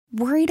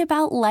Worried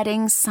about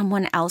letting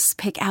someone else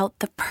pick out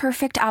the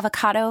perfect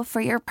avocado for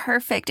your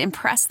perfect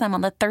impress them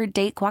on the third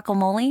date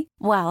guacamole?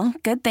 Well,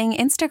 good thing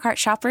Instacart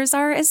shoppers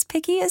are as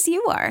picky as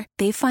you are.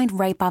 They find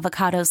ripe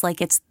avocados like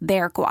it's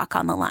their guac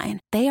on the line.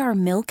 They are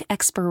milk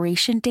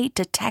expiration date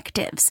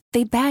detectives.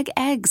 They bag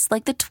eggs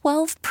like the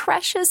 12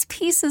 precious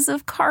pieces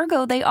of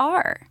cargo they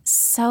are.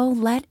 So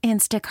let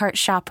Instacart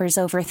shoppers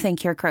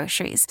overthink your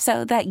groceries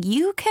so that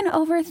you can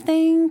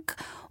overthink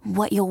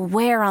what you'll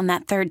wear on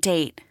that third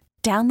date.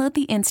 Download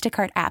the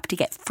Instacart app to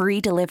get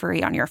free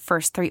delivery on your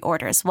first 3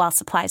 orders while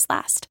supplies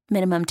last.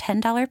 Minimum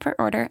 $10 per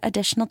order.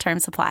 Additional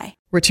terms apply.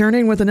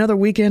 Returning with another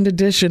weekend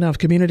edition of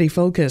Community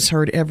Focus,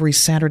 heard every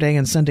Saturday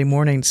and Sunday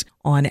mornings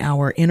on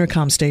our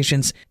Intercom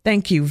stations.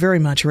 Thank you very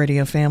much,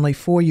 radio family,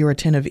 for your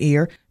attentive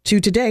ear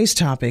to today's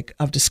topic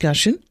of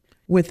discussion.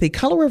 With the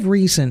Color of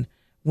Reason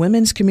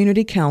Women's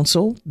Community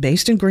Council,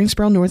 based in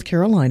Greensboro, North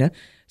Carolina,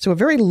 so a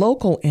very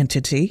local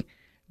entity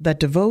that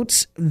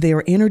devotes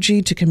their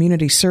energy to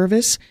community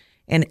service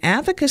and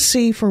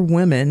advocacy for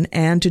women,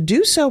 and to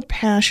do so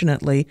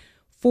passionately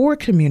for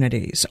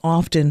communities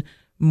often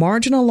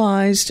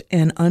marginalized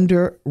and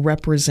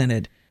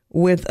underrepresented,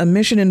 with a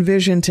mission and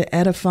vision to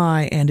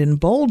edify and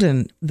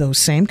embolden those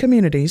same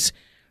communities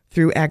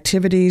through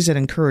activities that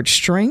encourage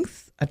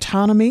strength,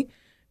 autonomy,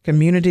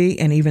 community,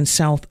 and even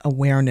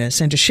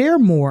self-awareness. And to share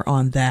more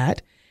on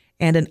that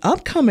and an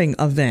upcoming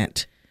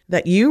event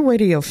that you,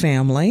 radio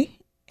family,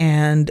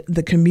 and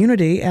the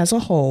community as a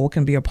whole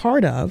can be a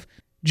part of,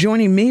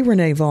 joining me,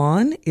 Renee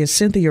Vaughn, is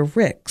Cynthia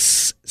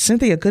Ricks.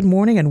 Cynthia, good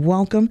morning and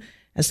welcome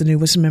as the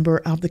newest member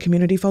of the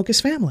Community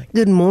Focus family.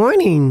 Good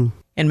morning.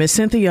 And Miss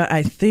Cynthia,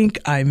 I think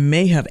I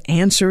may have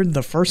answered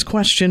the first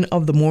question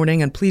of the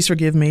morning, and please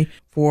forgive me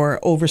for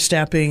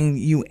overstepping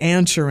you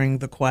answering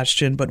the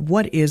question, but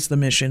what is the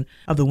mission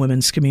of the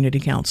Women's Community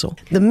Council?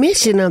 The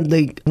mission of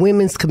the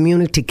Women's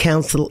Community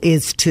Council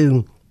is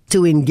to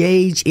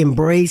engage,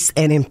 embrace,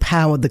 and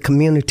empower the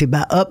community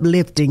by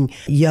uplifting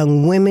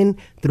young women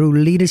through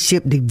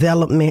leadership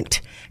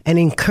development and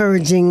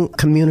encouraging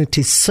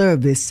community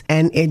service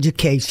and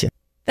education.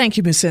 Thank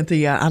you, Ms.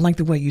 Cynthia. I like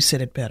the way you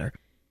said it better.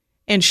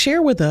 And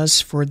share with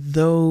us, for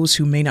those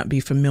who may not be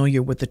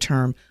familiar with the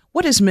term,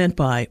 what is meant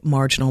by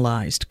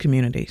marginalized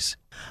communities?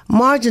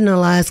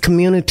 Marginalized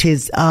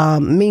communities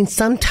means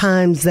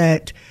sometimes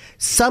that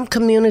some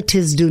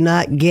communities do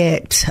not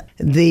get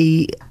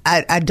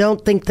I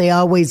don't think they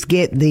always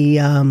get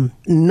the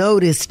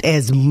noticed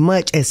as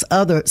much as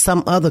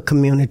some other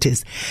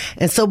communities.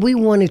 And so we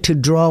wanted to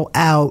draw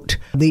out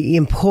the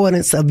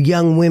importance of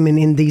young women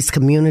in these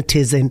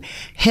communities and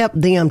help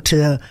them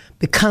to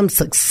become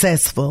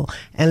successful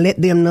and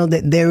let them know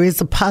that there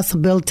is a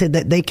possibility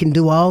that they can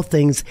do all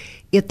things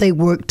if they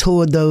work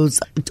toward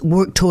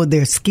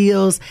their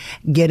skills,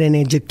 get an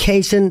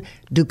education,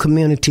 do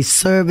community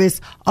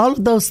service. All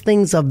of those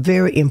things are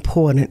very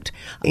important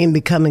in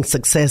becoming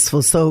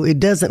successful. So it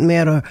doesn't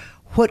matter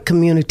what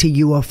community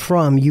you are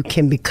from, you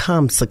can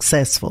become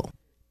successful.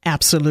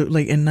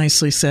 Absolutely, and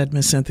nicely said,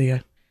 Ms.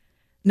 Cynthia.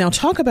 Now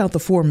talk about the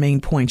 4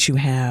 main points you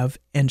have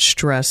and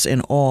stress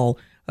in all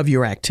of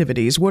your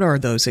activities. What are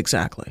those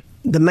exactly?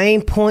 The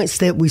main points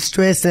that we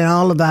stress in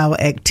all of our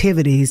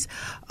activities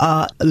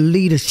are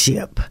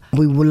leadership.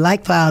 We would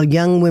like for our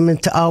young women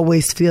to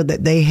always feel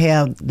that they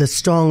have the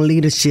strong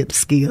leadership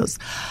skills.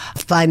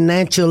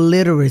 Financial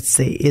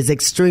literacy is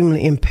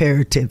extremely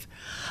imperative.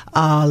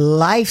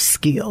 Life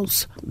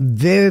skills,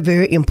 very,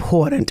 very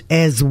important,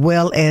 as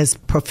well as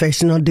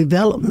professional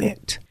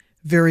development.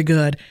 Very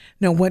good.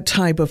 Now, what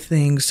type of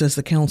things does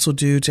the council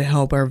do to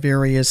help our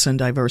various and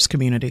diverse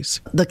communities?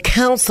 The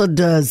council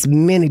does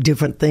many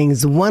different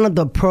things. One of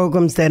the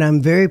programs that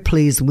I'm very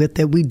pleased with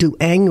that we do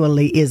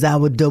annually is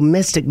our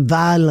Domestic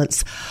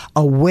Violence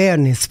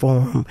Awareness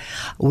Forum.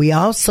 We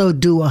also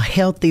do a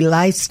Healthy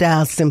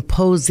Lifestyle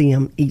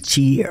Symposium each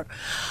year.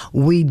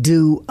 We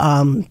do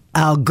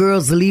our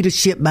Girls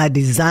Leadership by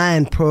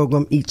Design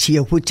program each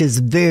year, which is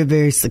very,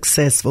 very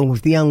successful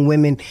with young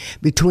women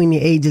between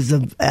the ages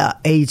of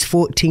age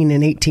 14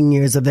 and 18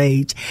 years of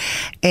age.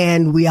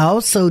 And we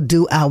also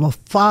do our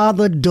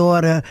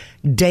Father-Daughter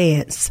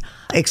Dance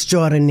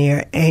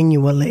Extraordinaire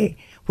annually,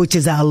 which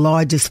is our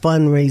largest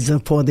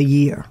fundraiser for the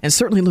year. And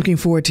certainly looking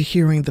forward to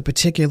hearing the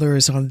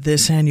particulars on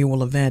this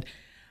annual event.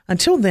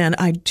 Until then,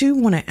 I do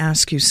want to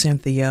ask you,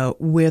 Cynthia,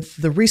 with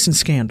the recent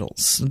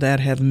scandals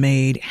that have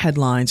made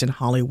headlines in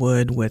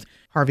Hollywood with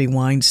Harvey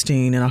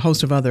Weinstein and a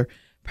host of other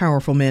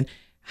powerful men,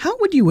 how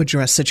would you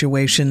address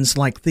situations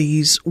like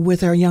these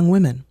with our young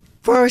women?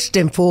 First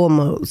and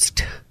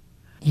foremost,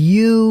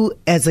 you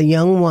as a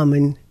young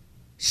woman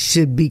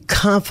should be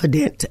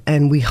confident,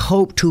 and we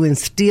hope to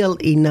instill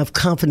enough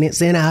confidence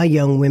in our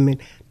young women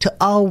to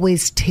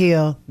always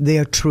tell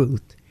their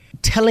truth.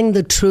 Telling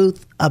the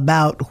truth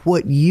about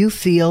what you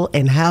feel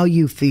and how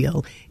you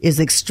feel is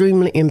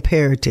extremely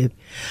imperative.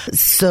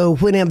 So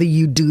whenever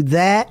you do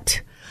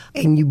that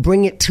and you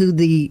bring it to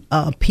the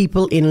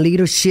people in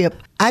leadership,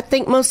 I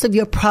think most of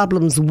your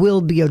problems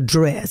will be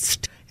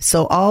addressed.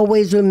 So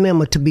always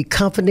remember to be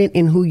confident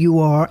in who you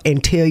are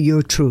and tell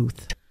your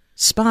truth.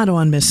 Spot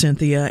on, Miss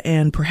Cynthia.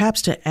 And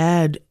perhaps to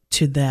add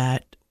to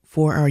that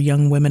for our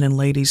young women and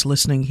ladies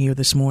listening here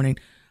this morning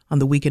on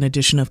the weekend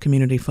edition of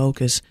Community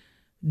Focus,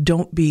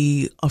 don't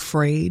be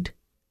afraid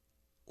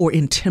or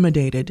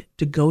intimidated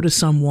to go to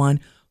someone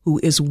who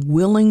is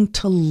willing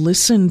to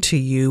listen to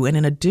you. And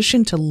in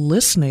addition to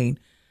listening,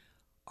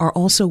 are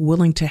also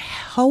willing to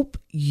help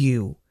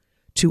you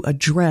to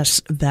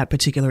address that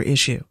particular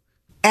issue.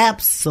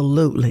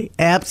 Absolutely.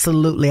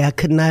 Absolutely. I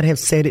could not have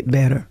said it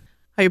better.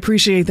 I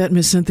appreciate that,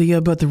 Miss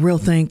Cynthia, but the real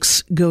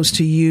thanks goes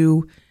to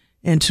you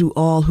and to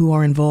all who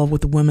are involved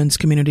with the Women's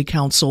Community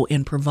Council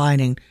in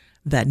providing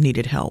that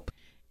needed help.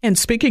 And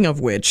speaking of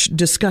which,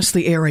 discuss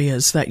the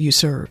areas that you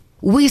serve.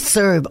 We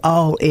serve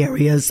all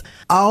areas,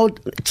 all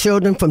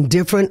children from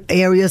different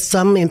areas,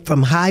 some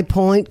from High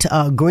Point,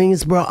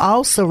 Greensboro,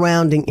 all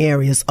surrounding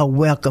areas are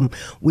welcome.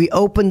 We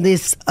open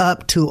this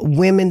up to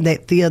women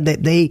that feel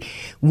that they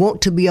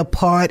want to be a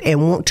part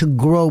and want to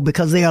grow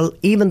because they are,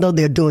 even though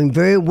they're doing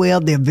very well,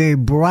 they're very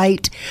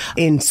bright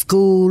in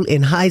school,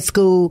 in high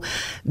school.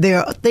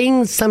 There are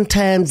things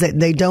sometimes that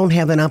they don't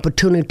have an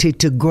opportunity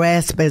to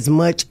grasp as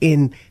much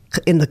in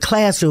the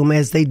classroom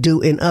as they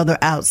do in other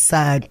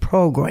outside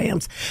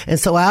programs. And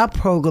so our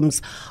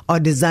programs are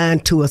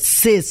designed to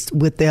assist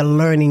with their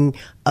learning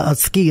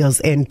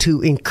skills and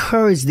to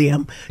encourage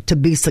them to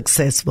be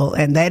successful.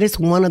 And that is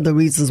one of the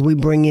reasons we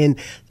bring in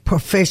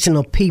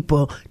professional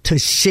people to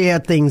share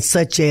things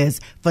such as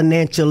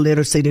financial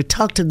literacy, to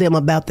talk to them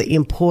about the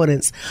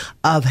importance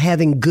of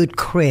having good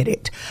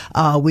credit.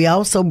 We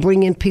also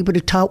bring in people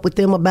to talk with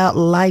them about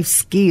life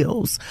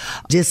skills.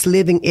 Just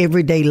living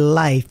everyday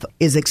life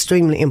is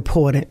extremely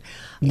important.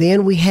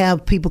 Then we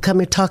have people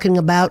coming talking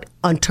about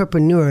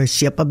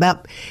entrepreneurship,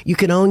 about you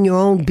can own your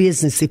own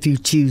business if you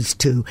choose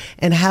to,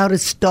 and how to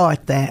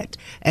start that,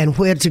 and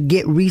where to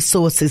get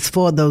resources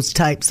for those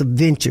types of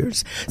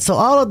ventures. So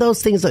all of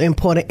those things are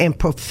important, and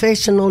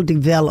professional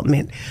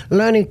development,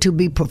 learning to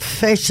be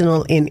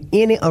professional in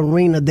any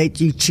arena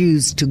that you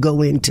choose to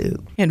go into.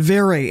 And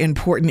very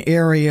important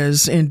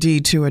areas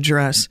indeed to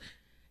address,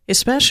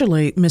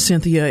 especially, Ms.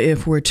 Cynthia,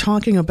 if we're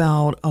talking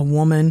about a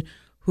woman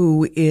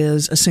who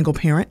is a single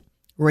parent,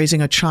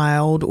 raising a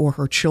child or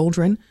her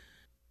children.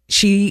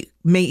 She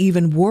may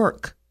even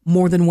work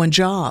more than one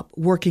job,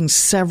 working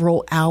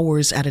several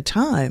hours at a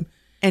time.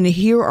 And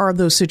here are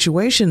those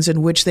situations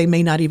in which they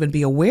may not even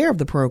be aware of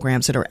the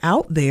programs that are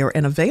out there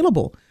and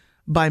available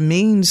by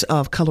means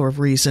of Color of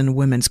Reason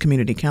Women's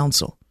Community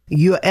Council.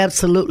 You're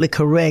absolutely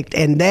correct.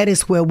 And that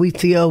is where we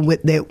feel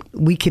that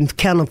we can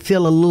kind of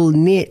fill a little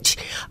niche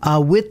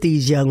with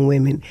these young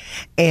women.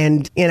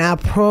 And in our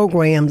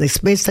programs,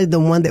 especially the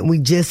one that we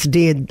just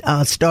did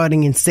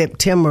starting in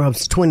September of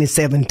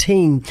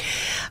 2017,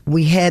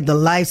 we had the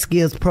Life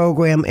Skills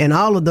program and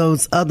all of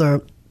those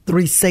other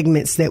 3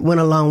 segments that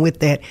went along with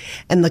that.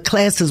 And the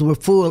classes were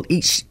full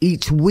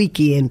each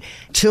weekend.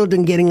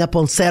 Children getting up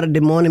on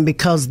Saturday morning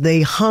because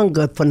they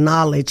hungered for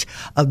knowledge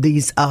of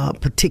these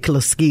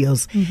particular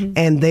skills. Mm-hmm.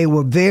 And they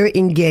were very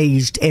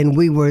engaged, and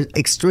we were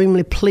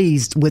extremely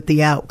pleased with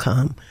the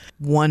outcome.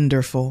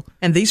 Wonderful.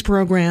 And these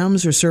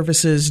programs or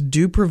services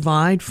do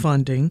provide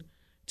funding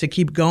to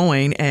keep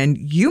going. And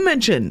you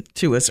mentioned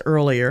to us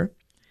earlier,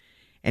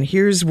 and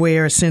here's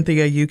where,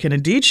 Cynthia, you can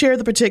indeed share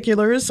the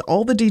particulars,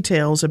 all the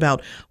details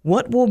about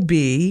what will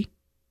be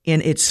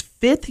in its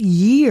 5th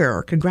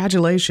year.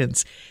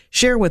 Congratulations.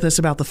 Share with us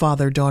about the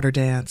Father-Daughter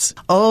Dance.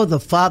 Oh, the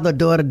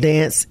Father-Daughter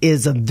Dance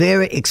is a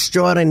very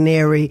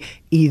extraordinary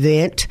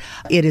event.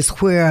 It is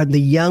where the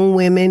young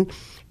women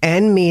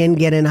and men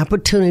get an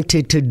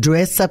opportunity to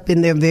dress up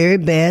in their very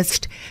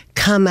best,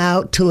 come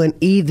out to an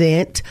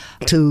event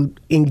to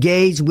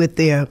engage with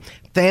their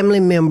family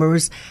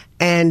members.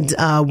 And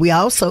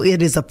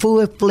it is a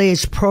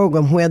full-fledged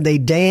program where they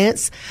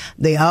dance.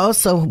 We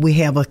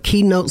have a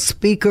keynote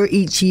speaker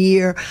each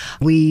year.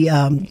 We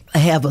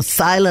have a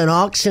silent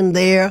auction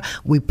there.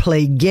 We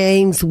play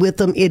games with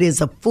them. It is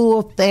a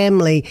full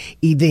family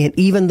event,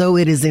 even though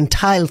it is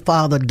entitled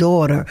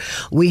Father-Daughter.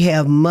 We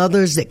have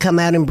mothers that come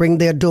out and bring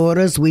their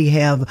daughters. We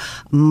have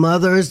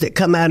mothers that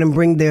come out and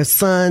bring their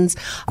sons,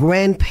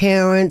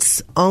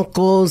 grandparents,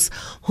 uncles,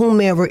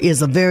 whomever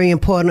is a very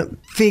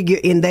important figure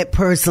in that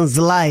person's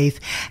life.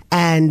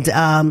 And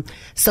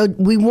so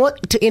we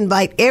want to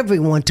invite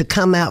everyone to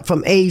come out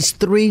from age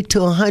 3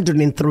 to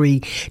 103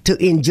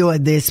 to enjoy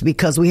this,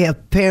 because we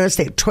have parents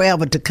that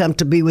travel to come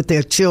to be with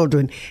their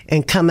children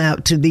and come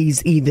out to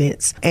these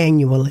events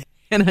annually.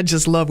 And I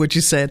just love what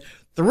you said,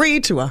 3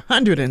 to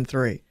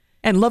 103.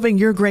 And loving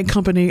your great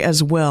company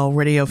as well,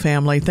 radio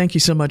family. Thank you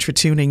so much for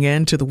tuning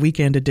in to the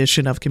weekend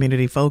edition of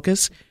Community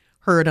Focus,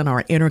 heard on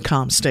our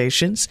intercom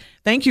stations.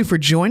 Thank you for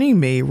joining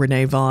me,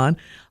 Renee Vaughn,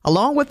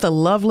 along with the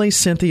lovely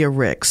Cynthia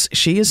Ricks.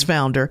 She is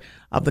founder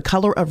of the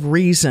Color of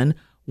Reason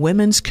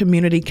Women's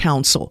Community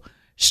Council.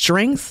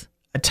 Strength,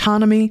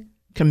 autonomy,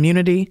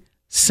 community,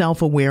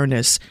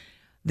 self-awareness.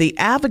 The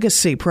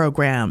advocacy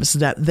programs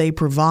that they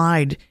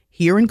provide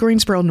here in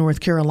Greensboro, North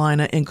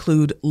Carolina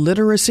include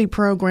literacy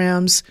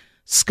programs,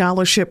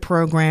 scholarship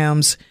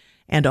programs,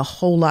 and a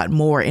whole lot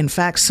more. In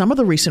fact, some of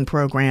the recent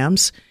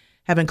programs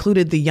have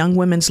included the Young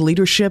Women's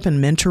Leadership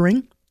and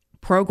Mentoring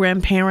Program,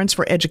 Parents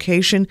for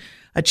Education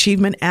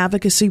Achievement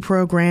Advocacy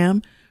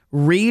Program,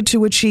 Read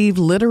to Achieve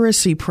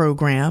Literacy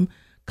Program,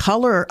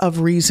 Color of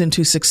Reason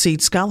to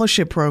Succeed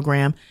Scholarship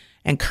Program,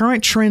 and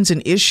Current Trends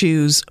and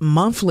Issues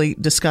monthly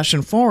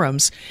discussion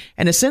forums.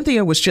 And as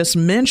Cynthia was just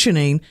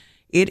mentioning,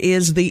 it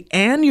is the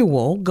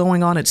annual,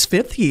 going on its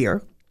 5th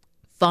year,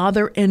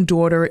 Father and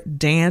Daughter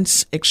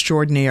Dance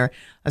Extraordinaire,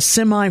 a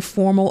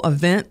semi-formal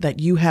event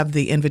that you have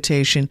the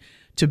invitation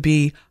to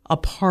be a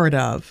part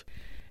of.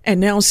 And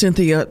now,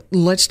 Cynthia,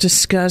 let's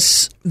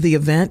discuss the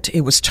event.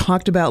 It was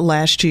talked about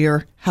last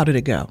year. How did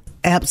it go?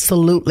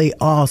 Absolutely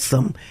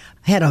awesome.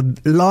 Had a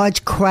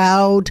large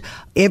crowd.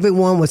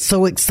 Everyone was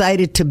so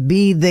excited to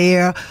be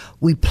there.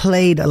 We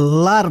played a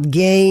lot of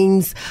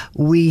games.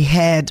 We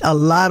had a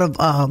lot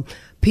of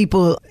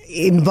people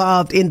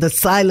involved in the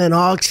silent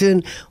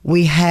auction.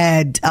 We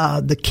had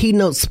the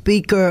keynote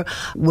speaker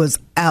was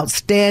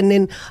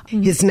outstanding.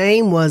 Mm-hmm. His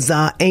name was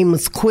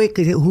Amos Quick,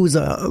 who's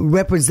a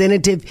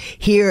representative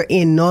here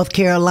in North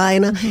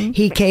Carolina. Mm-hmm.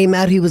 He came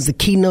out, he was the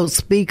keynote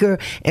speaker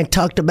and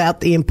talked about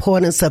the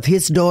importance of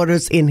his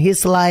daughters in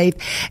his life.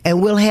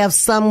 And we'll have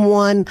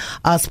someone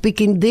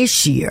speaking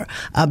this year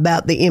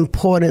about the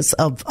importance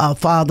of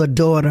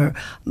father-daughter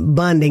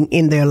bonding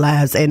in their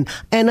lives and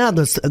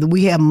others.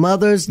 We have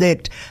mothers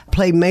that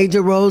play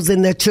major roles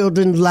in their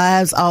children's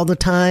lives all the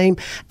time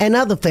and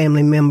other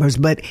family members.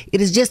 But it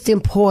is just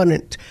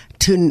important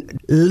to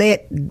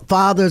let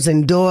fathers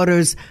and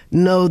daughters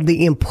know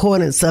the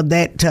importance of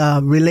that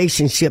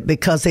relationship,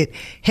 because it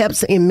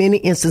helps in many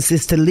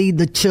instances to lead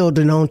the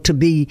children on to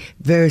be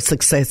very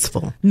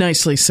successful.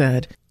 Nicely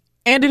said.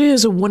 And it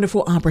is a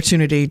wonderful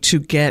opportunity to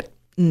get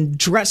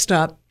dressed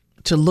up,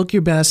 to look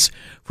your best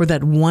for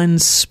that one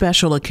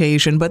special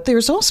occasion. But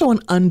there's also an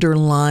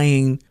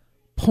underlying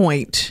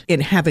point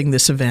in having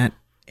this event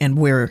and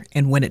where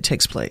and when it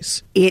takes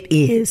place. It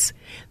is.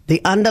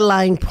 The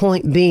underlying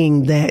point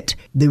being that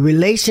the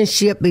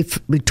relationship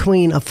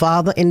between a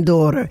father and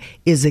daughter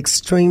is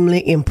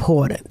extremely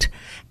important.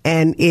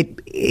 And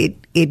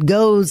it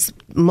goes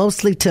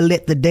mostly to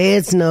let the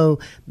dads know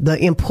the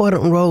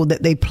important role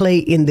that they play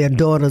in their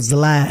daughters'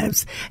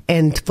 lives,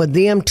 and for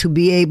them to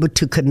be able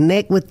to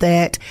connect with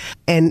that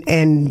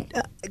and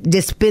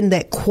just spend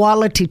that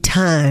quality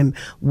time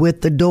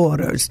with the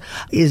daughters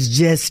is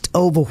just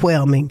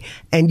overwhelming.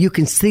 And you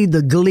can see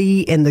the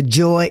glee and the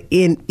joy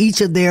in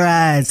each of their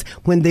eyes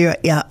when they're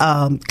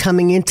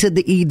coming into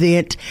the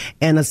event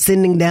and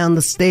ascending down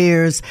the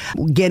stairs,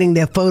 getting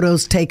their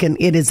photos taken.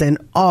 It is an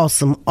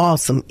awesome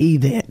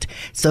event.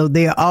 So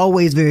they're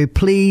always very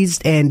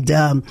pleased, and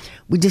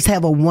we just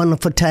have a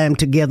wonderful time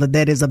together.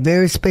 That is a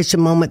very special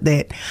moment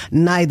that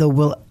neither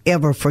will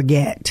ever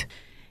forget.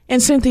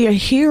 And Cynthia,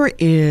 here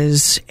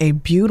is a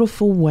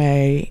beautiful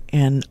way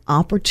and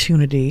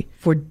opportunity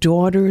for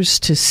daughters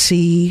to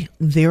see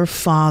their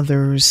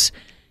fathers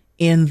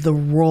in the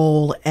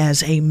role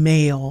as a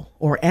male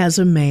or as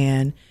a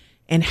man,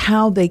 and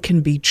how they can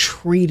be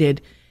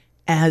treated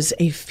as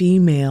a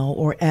female,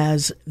 or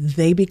as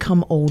they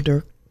become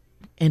older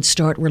and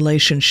start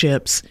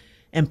relationships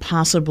and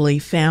possibly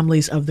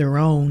families of their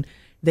own.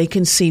 They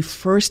can see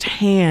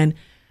firsthand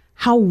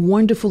how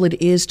wonderful it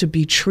is to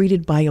be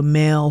treated by a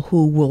male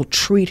who will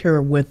treat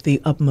her with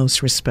the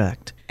utmost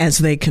respect as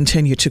they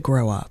continue to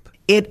grow up.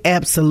 It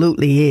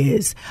absolutely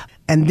is.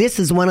 And this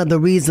is one of the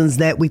reasons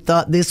that we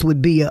thought this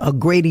would be a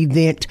great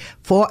event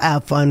for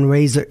our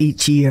fundraiser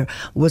each year,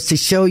 was to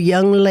show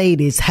young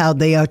ladies how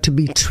they are to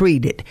be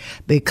treated,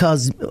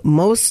 because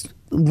most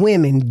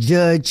women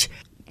judge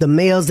the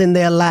males in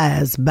their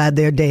lives by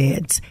their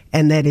dads,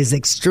 and that is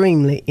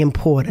extremely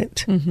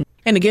important. Mm-hmm.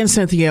 And again,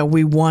 Cynthia,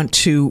 we want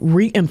to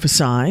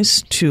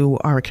reemphasize to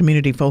our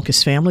Community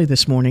Focus family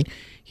this morning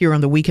here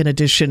on the weekend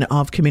edition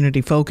of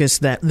Community Focus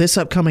that this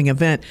upcoming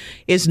event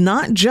is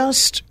not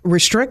just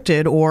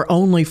restricted or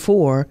only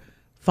for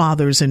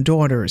fathers and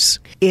daughters.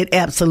 It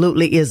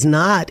absolutely is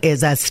not.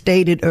 As I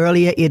stated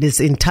earlier, it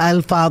is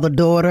entitled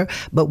Father-Daughter,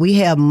 but we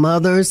have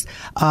mothers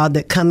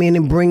that come in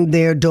and bring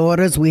their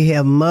daughters. We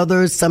have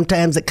mothers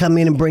sometimes that come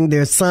in and bring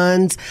their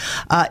sons.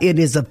 It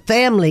is a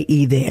family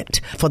event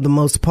for the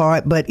most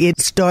part, but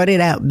it started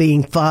out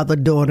being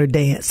Father-Daughter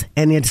Dance,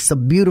 and it's a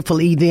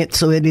beautiful event.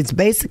 So it is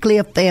basically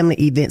a family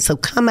event. So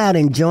come out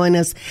and join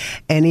us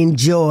and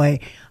enjoy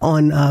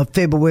on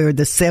February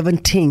the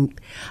 17th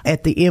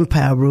at the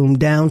Empire Room,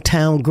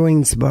 downtown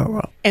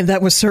Greensboro. And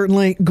that was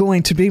certainly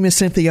going to be, Miss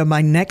Cynthia,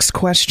 my next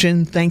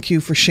question. Thank you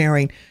for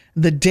sharing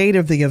the date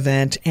of the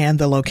event and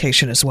the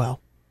location as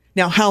well.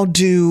 Now, how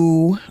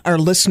do our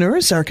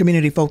listeners, our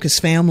Community Focus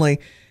family,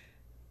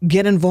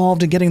 get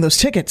involved in getting those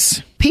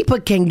tickets? People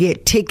can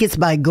get tickets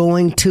by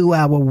going to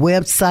our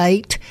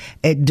website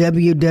at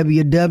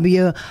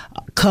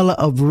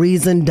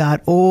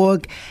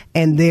www.colorofreason.org,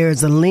 and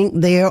there's a link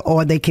there,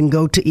 or they can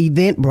go to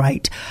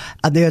Eventbrite.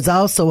 There's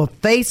also a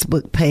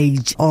Facebook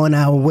page on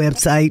our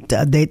website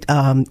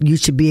that you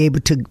should be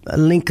able to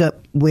link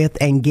up with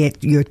and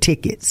get your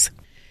tickets.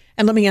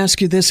 And let me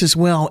ask you this as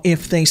well.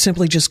 If they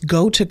simply just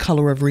go to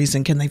Color of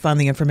Reason, can they find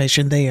the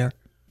information there?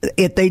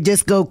 If they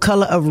just go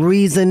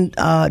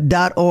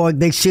colorofreason.org,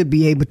 they should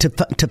be able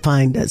to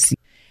find us.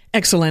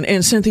 Excellent.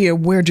 And Cynthia,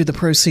 where do the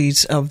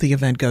proceeds of the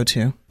event go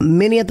to?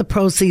 Many of the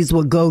proceeds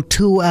will go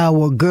to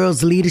our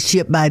Girls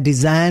Leadership by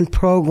Design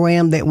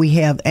program that we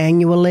have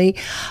annually.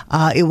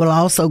 It will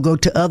also go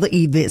to other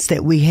events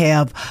that we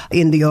have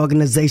in the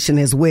organization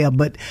as well.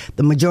 But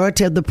the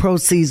majority of the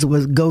proceeds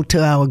will go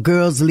to our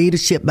Girls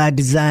Leadership by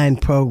Design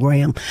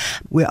program.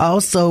 We're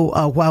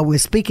also, while we're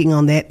speaking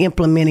on that,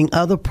 implementing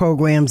other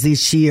programs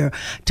this year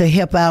to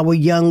help our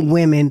young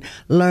women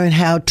learn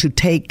how to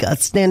take a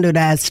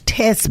standardized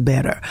test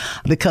better.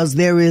 Because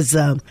there's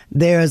a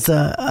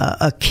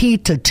key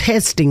to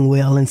testing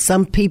well, and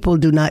some people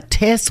do not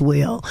test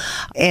well.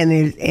 And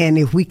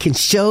if we can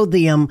show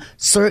them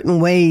certain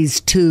ways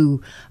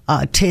to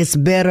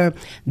test better,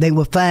 they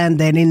will find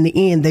that in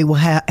the end they will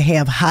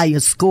have higher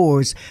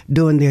scores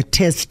during their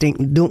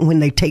testing when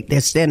they take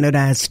their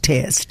standardized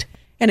test.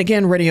 And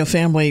again, Radio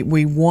Family,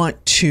 we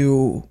want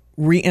to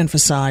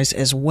reemphasize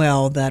as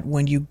well that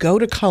when you go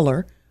to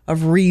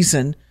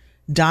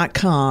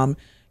colorofreason.com,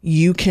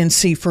 you can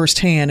see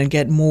firsthand and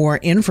get more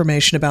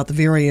information about the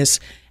various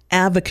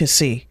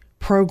advocacy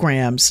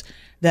programs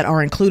that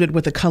are included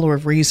with the Color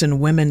of Reason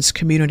Women's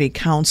Community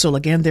Council.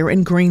 Again, they're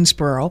in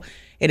Greensboro.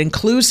 It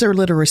includes their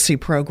literacy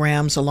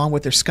programs along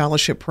with their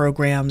scholarship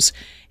programs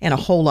and a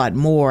whole lot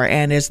more.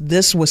 And as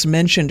this was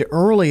mentioned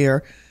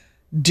earlier,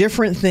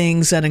 different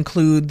things that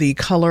include the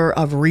Color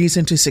of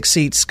Reason to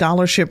Succeed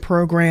scholarship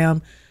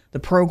program, the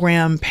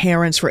program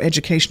Parents for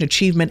Education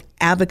Achievement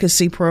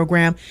Advocacy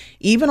Program,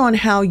 even on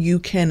how you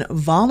can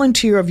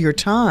volunteer of your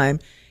time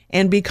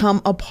and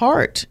become a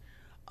part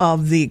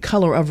of the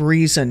Color of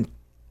Reason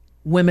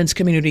Women's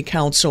Community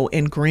Council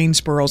in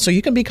Greensboro. So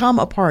you can become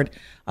a part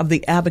of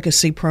the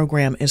advocacy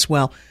program as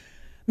well.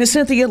 Ms.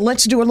 Cynthia,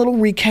 let's do a little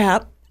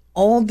recap.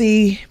 All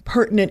the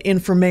pertinent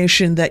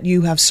information that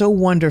you have so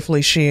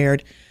wonderfully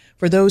shared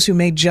for those who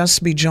may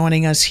just be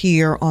joining us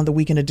here on the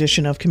weekend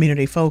edition of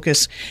Community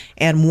Focus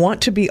and want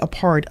to be a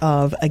part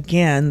of,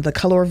 again, the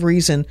Color of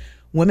Reason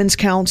Women's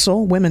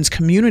Council, Women's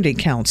Community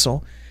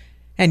Council,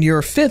 and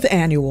your 5th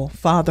annual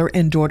Father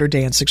and Daughter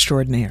Dance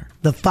Extraordinaire.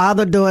 The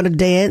Father-Daughter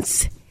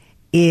Dance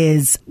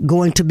is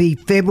going to be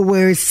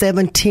February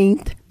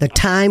 17th. The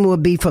time will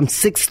be from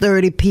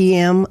 6:30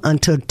 p.m.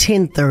 until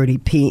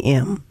 10:30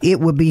 p.m.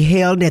 It will be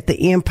held at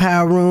the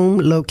Empire Room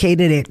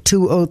located at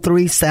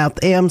 203 South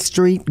Elm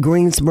Street,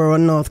 Greensboro,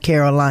 North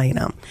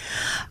Carolina.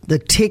 The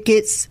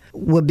tickets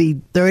will be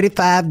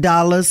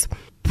 $35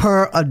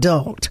 per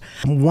adult.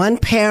 One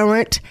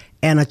parent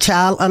and a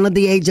child under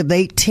the age of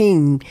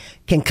 18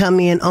 can come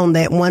in on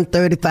that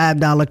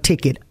 $135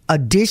 ticket.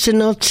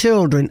 Additional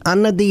children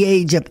under the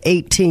age of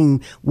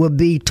 18 will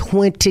be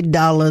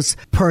 $20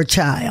 per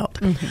child.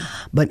 Mm-hmm.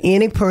 But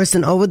any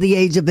person over the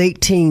age of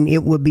 18,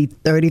 it will be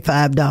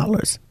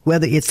 $35,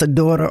 whether it's a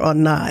daughter or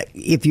not.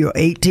 If you're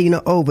 18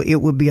 or over,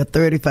 it will be a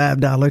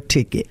 $35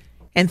 ticket.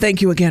 And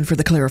thank you again for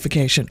the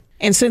clarification.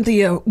 And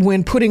Cynthia,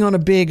 when putting on a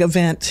big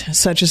event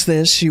such as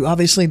this, you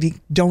obviously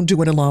don't do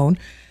it alone.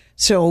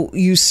 So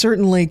you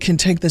certainly can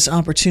take this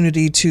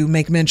opportunity to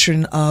make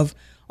mention of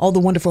all the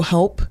wonderful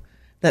help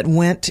that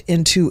went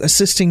into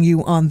assisting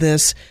you on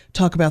this.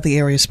 Talk about the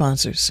area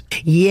sponsors.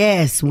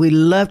 Yes, we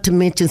love to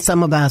mention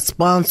some of our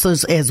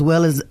sponsors as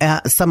well as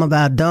some of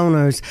our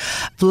donors.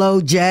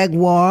 Flo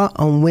Jaguar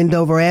on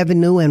Wendover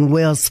Avenue and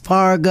Wells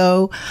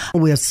Fargo.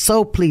 We're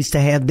so pleased to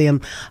have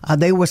them.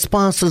 They were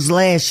sponsors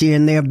last year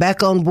and they're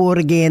back on board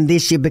again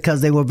this year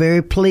because they were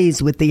very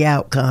pleased with the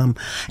outcome.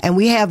 And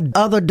we have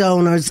other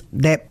donors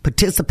that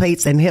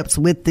participates and helps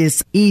with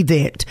this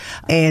event.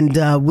 And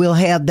we'll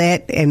have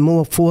that and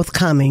more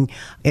forthcoming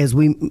as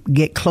we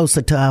get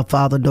closer to our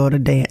Father-Daughter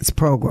Dance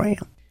program.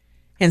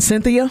 And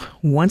Cynthia,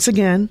 once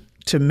again,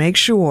 to make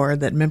sure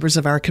that members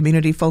of our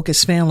Community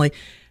Focus family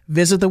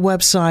visit the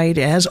website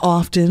as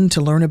often to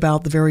learn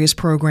about the various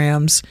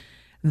programs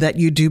that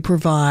you do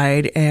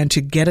provide and to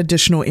get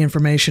additional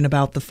information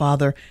about the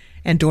Father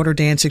and Daughter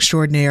Dance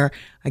Extraordinaire,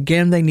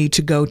 again, they need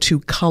to go to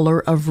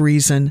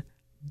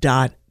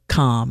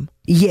colorofreason.com.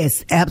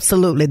 Yes,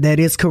 absolutely. That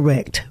is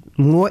correct.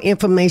 More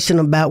information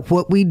about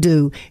what we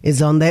do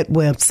is on that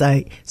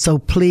website. So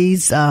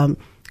please go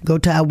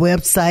to our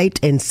website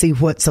and see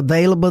what's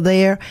available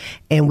there.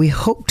 And we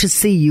hope to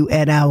see you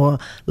at our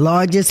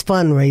largest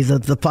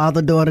fundraiser, the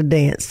Father-Daughter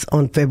Dance,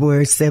 on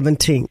February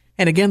 17th.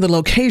 And again, the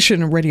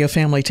location, Radio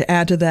Family, to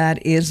add to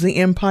that is the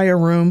Empire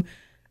Room,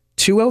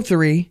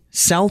 203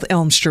 South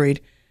Elm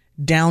Street,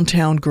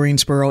 downtown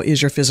Greensboro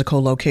is your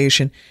physical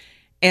location.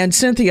 And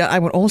Cynthia, I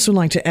would also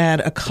like to add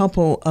a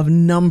couple of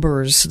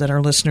numbers that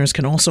our listeners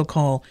can also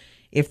call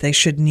if they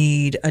should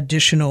need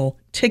additional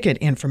ticket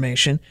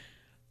information.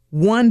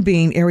 One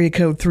being area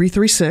code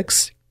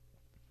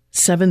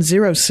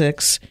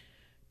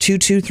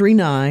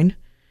 336-706-2239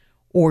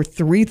 or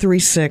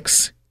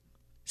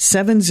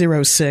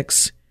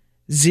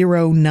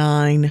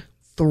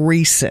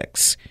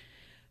 336-706-0936.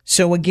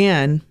 So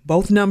again,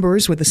 both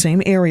numbers with the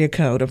same area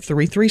code of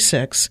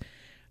 336.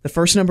 The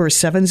first number is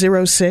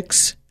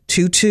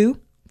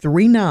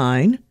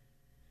 706-2239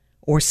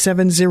 or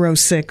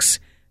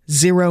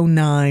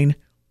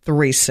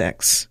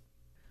 706-0936.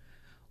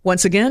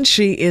 Once again,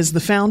 she is the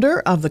founder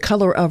of the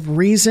Color of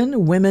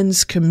Reason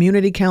Women's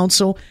Community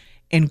Council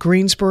in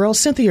Greensboro.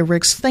 Cynthia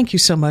Ricks, thank you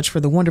so much for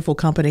the wonderful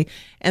company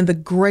and the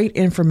great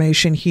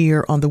information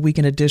here on the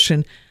weekend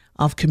edition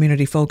of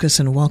Community Focus,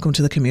 and welcome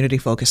to the Community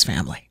Focus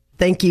family.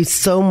 Thank you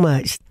so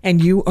much.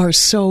 And you are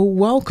so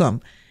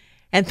welcome.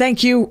 And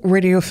thank you,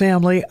 radio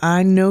family.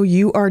 I know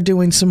you are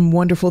doing some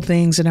wonderful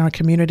things in our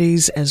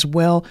communities as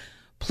well.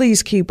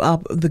 Please keep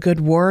up the good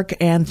work,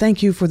 and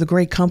thank you for the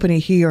great company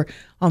here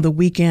on the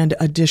weekend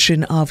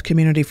edition of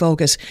Community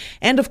Focus.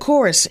 And of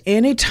course,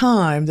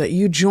 anytime that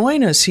you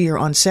join us here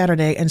on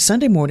Saturday and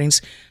Sunday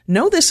mornings,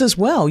 know this as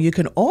well. You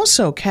can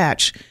also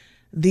catch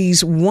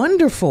these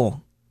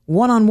wonderful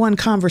one-on-one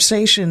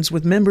conversations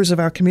with members of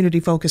our Community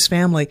Focus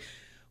family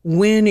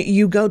when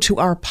you go to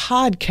our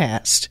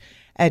podcast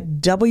at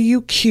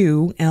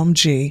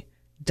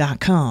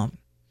WQMG.com.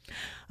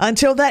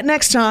 Until that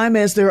next time,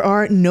 as there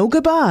are no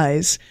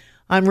goodbyes,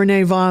 I'm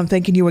Renee Vaughn,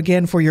 thanking you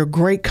again for your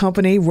great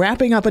company,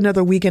 wrapping up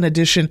another weekend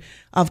edition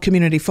of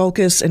Community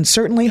Focus, and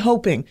certainly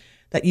hoping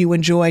that you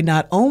enjoy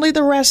not only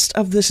the rest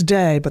of this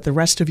day, but the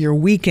rest of your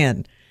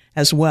weekend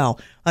as well.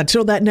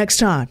 Until that next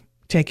time,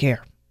 take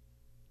care.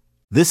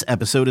 This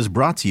episode is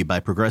brought to you by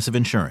Progressive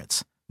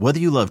Insurance. Whether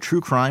you love true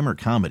crime or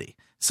comedy,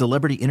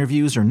 celebrity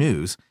interviews or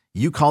news,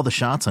 you call the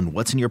shots on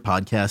what's in your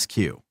podcast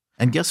queue.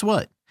 And guess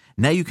what?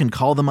 Now you can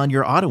call them on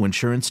your auto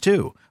insurance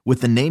too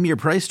with the Name Your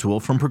Price tool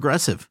from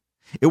Progressive.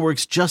 It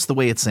works just the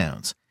way it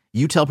sounds.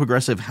 You tell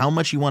Progressive how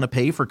much you want to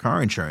pay for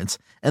car insurance,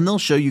 and they'll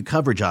show you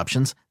coverage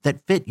options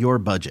that fit your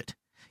budget.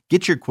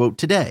 Get your quote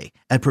today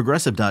at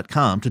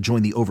Progressive.com to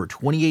join the over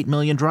 28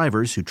 million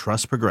drivers who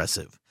trust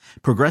Progressive.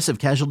 Progressive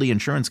Casualty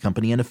Insurance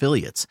Company and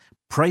Affiliates.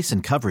 Price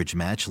and coverage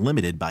match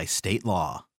limited by state law.